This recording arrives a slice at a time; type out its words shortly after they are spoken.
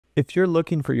If you're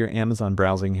looking for your Amazon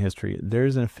browsing history,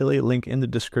 there's an affiliate link in the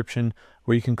description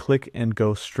where you can click and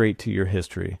go straight to your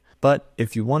history. But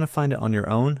if you want to find it on your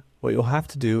own, what you'll have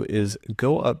to do is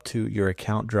go up to your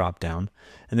account dropdown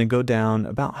and then go down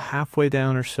about halfway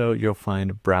down or so, you'll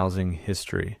find browsing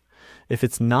history. If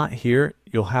it's not here,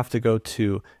 you'll have to go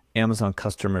to Amazon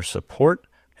customer support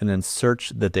and then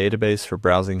search the database for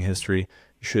browsing history.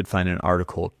 You should find an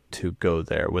article to go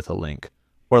there with a link.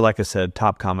 Or like I said,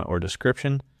 top comment or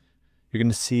description, you're going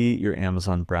to see your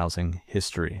Amazon browsing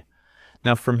history.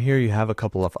 Now from here, you have a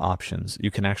couple of options.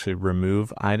 You can actually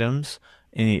remove items,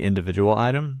 any individual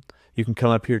item. You can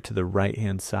come up here to the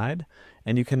right-hand side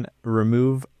and you can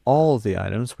remove all of the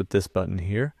items with this button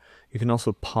here. You can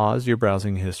also pause your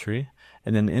browsing history,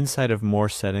 and then inside of more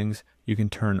settings, you can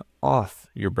turn off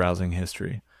your browsing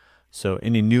history. So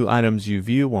any new items you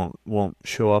view won't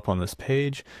show up on this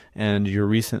page, and your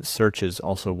recent searches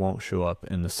also won't show up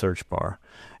in the search bar.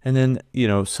 And then,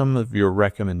 some of your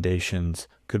recommendations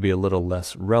could be a little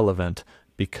less relevant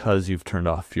because you've turned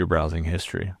off your browsing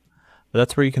history. But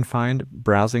that's where you can find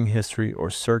browsing history or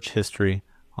search history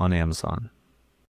on Amazon.